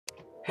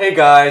Hey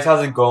guys,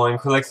 how's it going?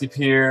 Colexip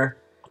here.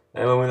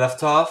 And when we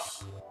left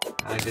off,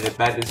 I did a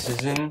bad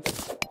decision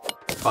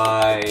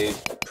by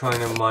trying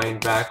to mine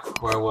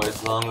back where I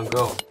was long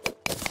ago.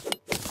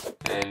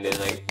 And there's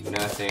like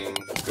nothing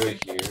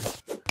good here.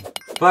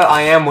 But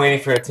I am waiting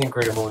for a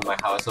tinker to move in my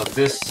house, so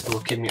this will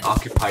keep me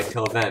occupied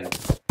till then.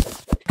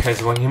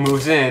 Because when he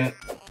moves in,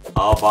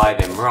 I'll buy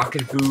them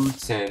rocket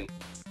boots and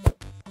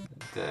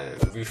the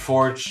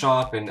reforged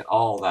shop and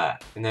all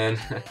that. And then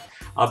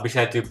I'll be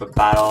set to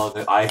battle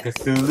the Eye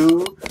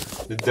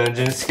Cthulhu, the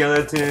Dungeon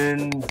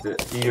Skeleton, the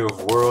Eater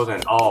of World,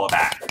 and all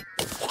that.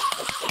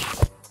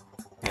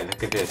 And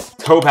look at this.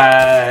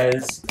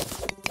 Topaz!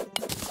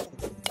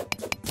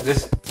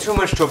 There's too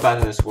much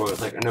topaz in this world.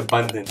 It's like an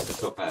abundance of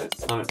topaz.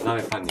 It's not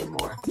even fun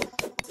anymore.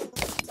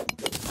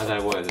 As I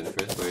was in the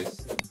first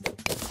place.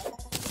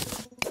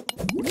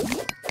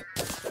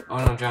 Oh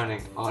no, I'm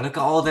drowning. Oh, look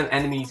at all them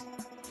enemies.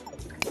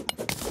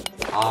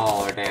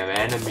 All damn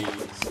enemies.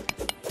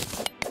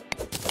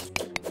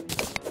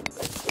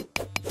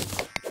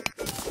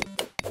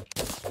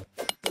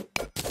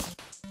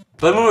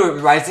 Blood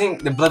moon rising.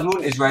 The blood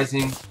moon is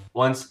rising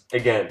once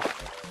again.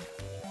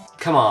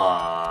 Come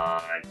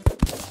on.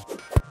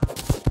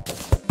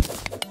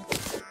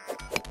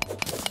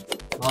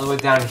 All the way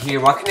down here.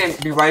 Why can't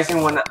it be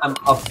rising when I'm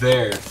up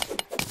there?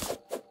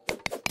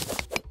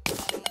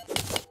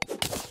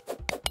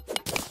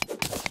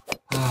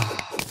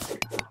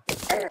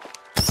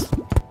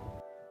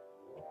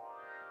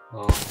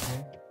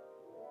 Okay.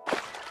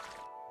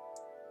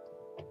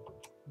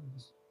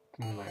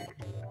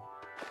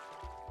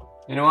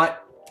 You know what?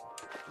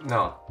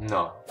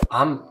 No.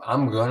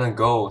 I'm gonna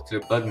go to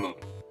the blood moon.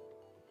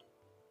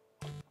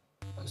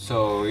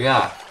 So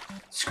yeah.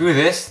 Screw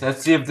this.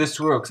 Let's see if this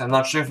works. I'm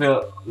not sure if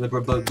the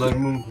blood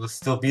moon will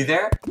still be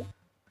there.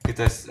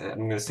 Because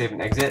I'm gonna save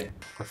and exit.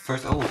 But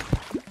first,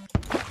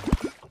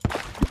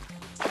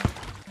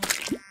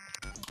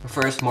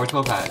 first, more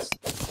topaz.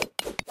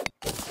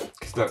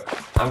 Cause look,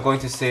 I'm going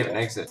to save and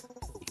exit.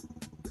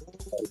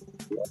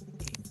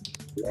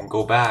 And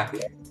go back.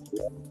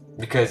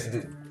 Because,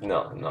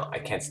 no, I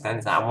can't stand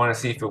this. I want to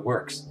see if it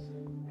works.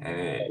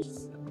 And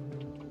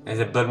there's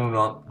a blood moon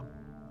on.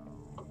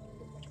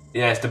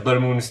 Yes, the blood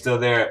moon is still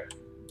there.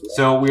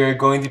 So we are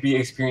going to be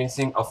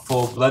experiencing a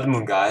full blood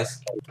moon, guys.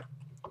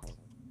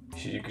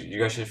 You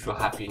guys should feel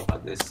happy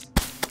about this.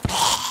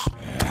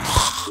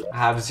 I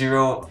have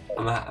zero.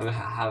 I'm gonna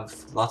have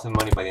lots of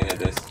money by the end of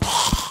this.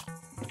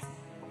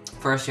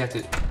 First, you have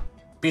to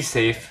be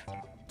safe.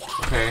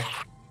 Okay.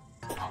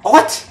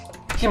 What?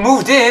 He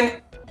moved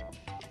in?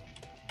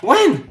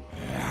 When?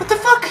 What the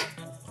fuck?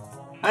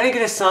 I didn't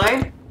get a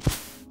sign?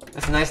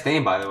 That's a nice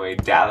name, by the way,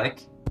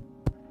 Dalek.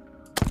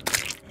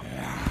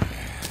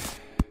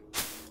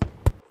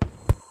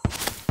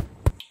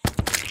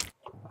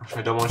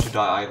 Actually, I don't want you to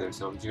die either,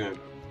 so I'm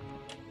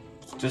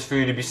just for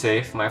you to be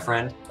safe, my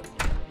friend.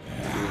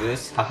 Do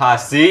this. Haha,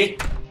 see?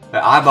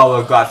 The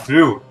eyeball got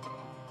through.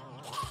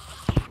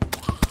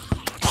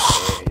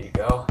 There you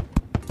go.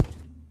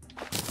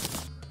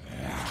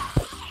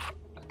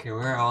 Okay,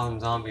 where are all them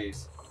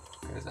zombies?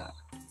 Where's that?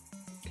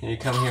 Can you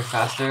come here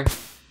faster?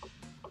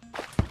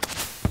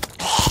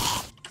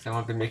 Cause I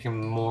want to be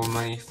making more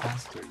money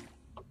faster.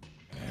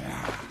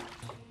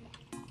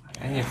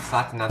 And you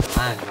flatten out the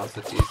land, and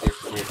also it's easier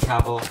for me to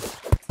travel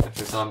if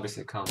the zombies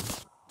that come.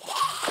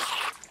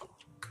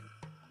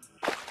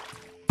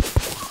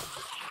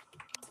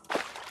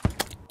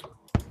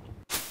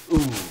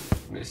 Ooh,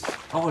 miss.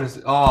 Oh, what is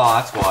it? Oh,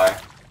 that's why.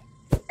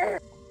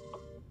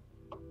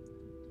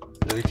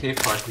 There's a cave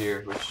part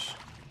here, which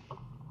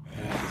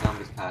the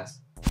zombies pass.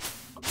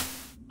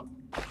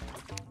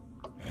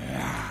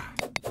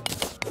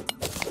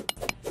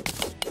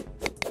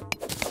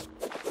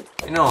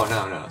 No,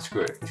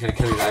 screw it. I'm just gonna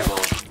kill these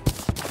eyeballs.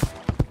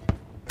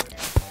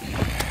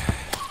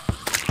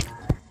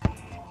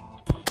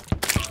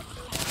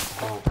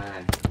 Oh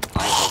man,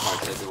 eyeball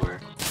parts everywhere.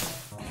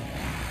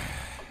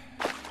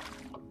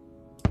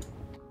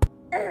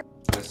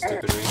 That's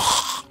stupid of me.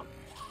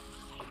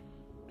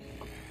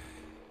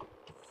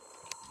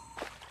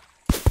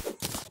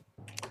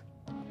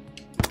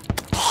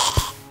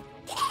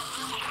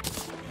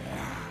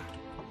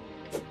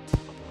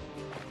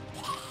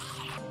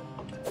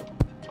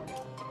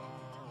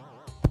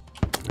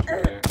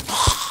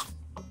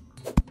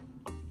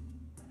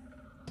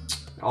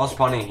 All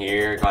spawning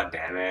here, god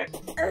damn it.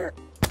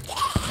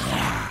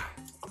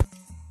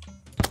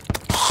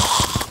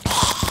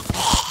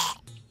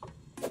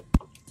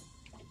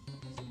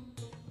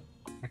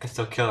 I can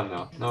still kill him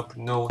though.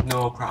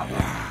 No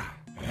problem.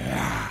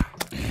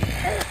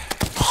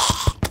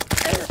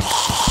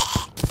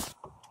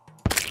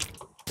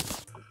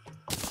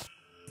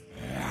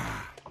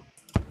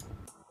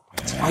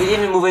 Oh, he didn't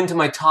even move into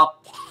my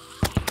top.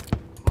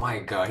 My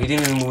god, he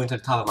didn't even move into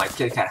the top of my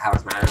Kit Kat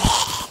house, man.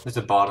 There's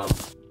the bottom.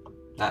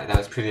 That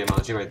was pretty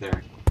emoji right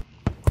there.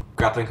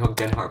 Grappling hook,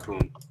 then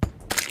harpoon.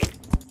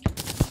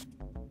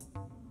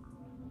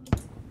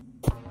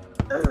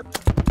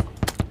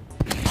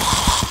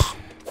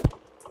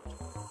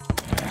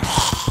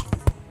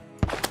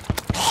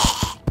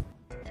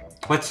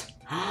 What?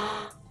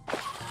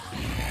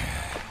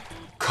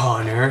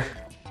 Connor.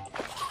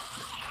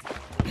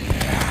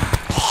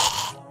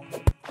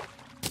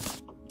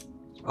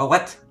 Oh,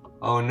 what?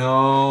 Oh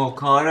no,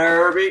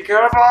 Connor, be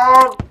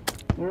careful!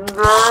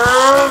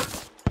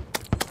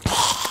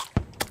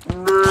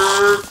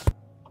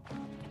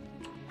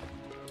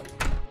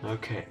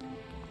 Okay.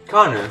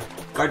 Connor,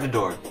 guard the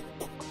door.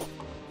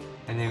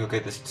 And then go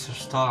get this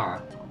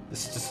star.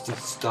 This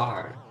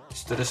star.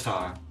 Just the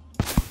star.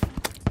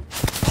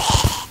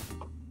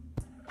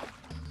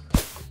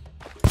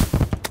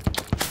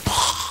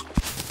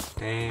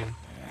 Damn.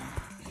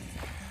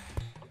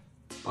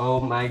 Oh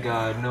my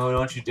god, no,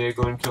 don't you dare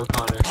go and kill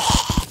Connor.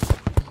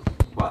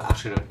 Well,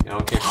 actually, I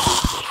don't care for you,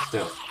 but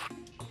still.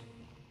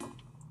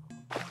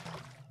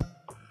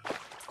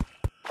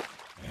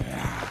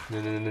 No.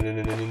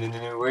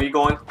 Where are you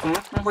going?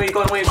 Where are you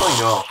going? Where are you going?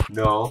 No,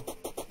 no.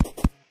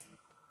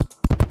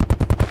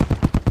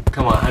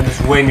 Come on, I'm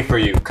just waiting for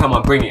you. Come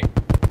on, bring it.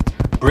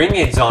 Bring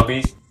it,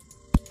 zombies.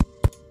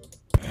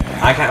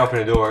 I can't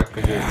open the door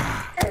because you're...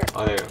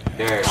 Oh,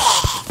 there.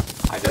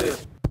 I did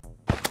it.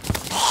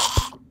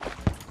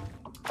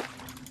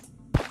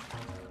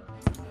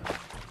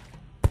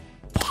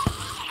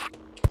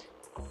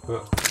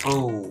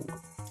 Oh,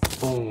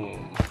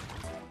 boom.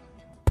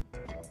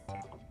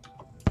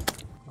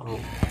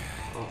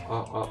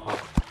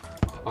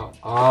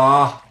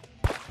 Oh.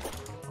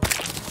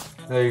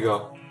 There you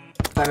go.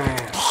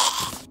 Bam.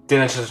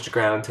 Didn't touch the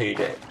ground until you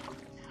did.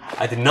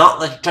 I did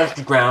not let you touch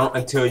the ground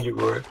until you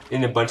were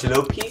in a bunch of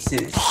little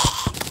pieces.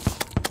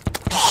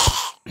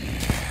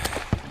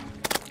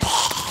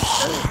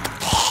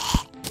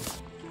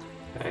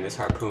 And this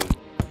harpoon.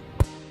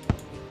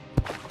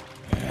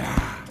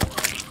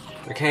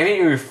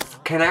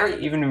 Can I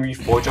even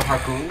reforge a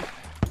harpoon?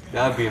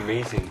 That would be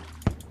amazing.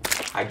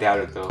 I doubt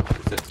it though.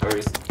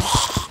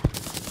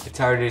 It's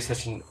already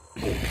such an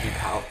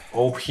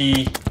OP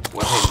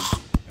weapon.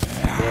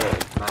 Man,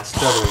 my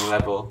stuttering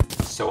level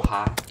is so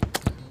high.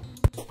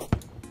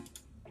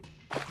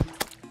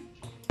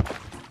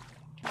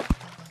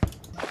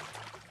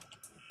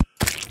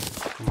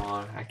 Come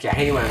on, I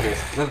hate when I miss.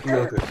 Look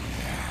good.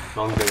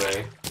 Long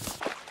delay.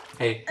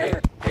 Hey.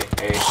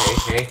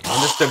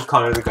 Understood,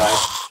 Connor the guy.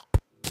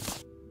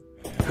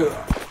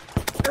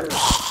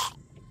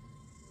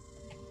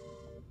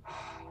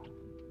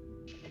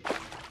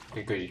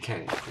 Okay, good, you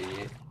can, you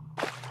idiot.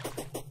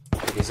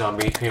 Like a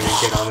zombie, you can't even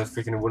get on a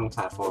freaking wooden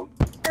platform.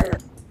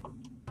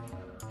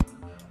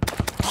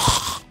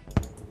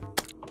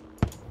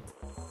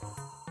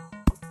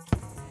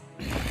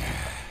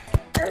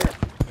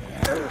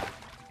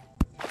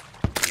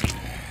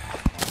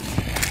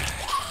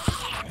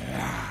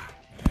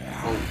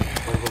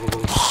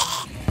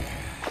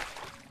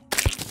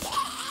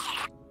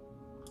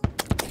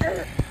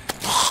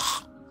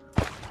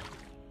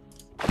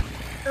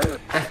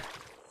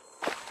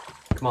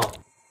 Come on.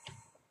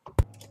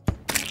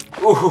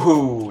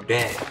 Ooh,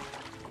 dead.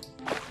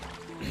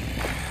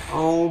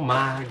 Oh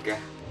my god.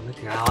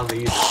 Look at all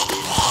these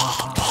zombies.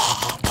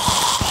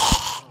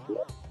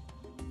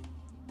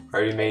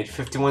 Already made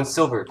 51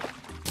 silver.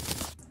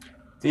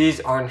 These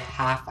aren't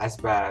half as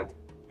bad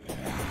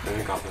than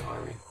the Goblin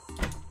Army.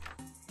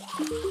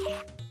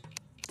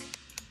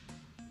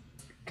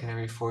 Can I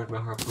reforge my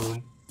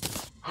harpoon?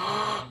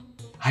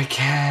 I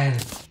can!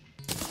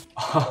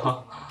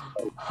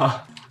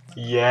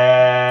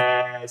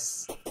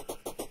 Yes!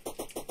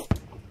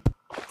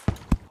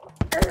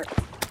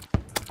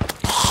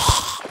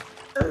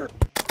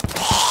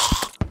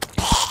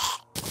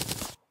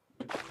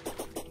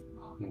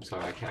 I'm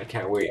sorry, I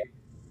can't wait.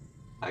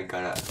 I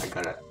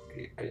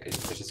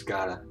just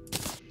gotta.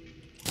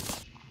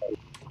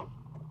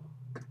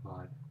 Come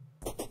on.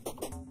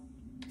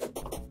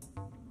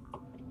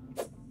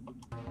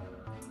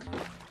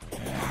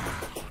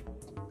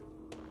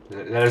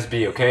 Let us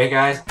be, okay,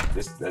 guys?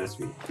 Just let us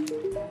be.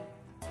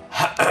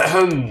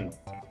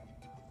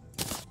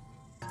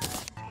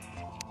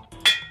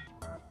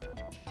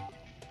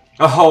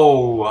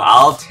 Oh,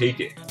 I'll take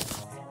it.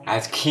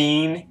 That's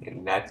keen,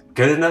 and that's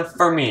good enough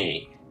for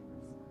me.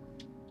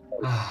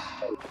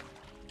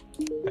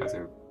 That was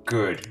a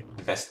good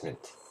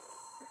investment.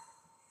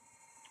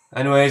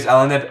 Anyways,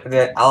 I'll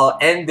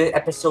end the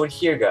episode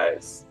here,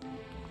 guys.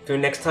 Till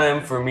next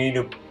time for me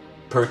to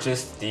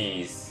purchase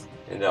these,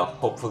 and I'll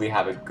hopefully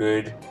have a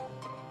good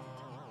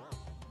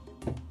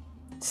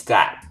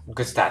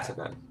stats of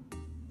them.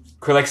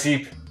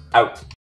 Quillexeep out.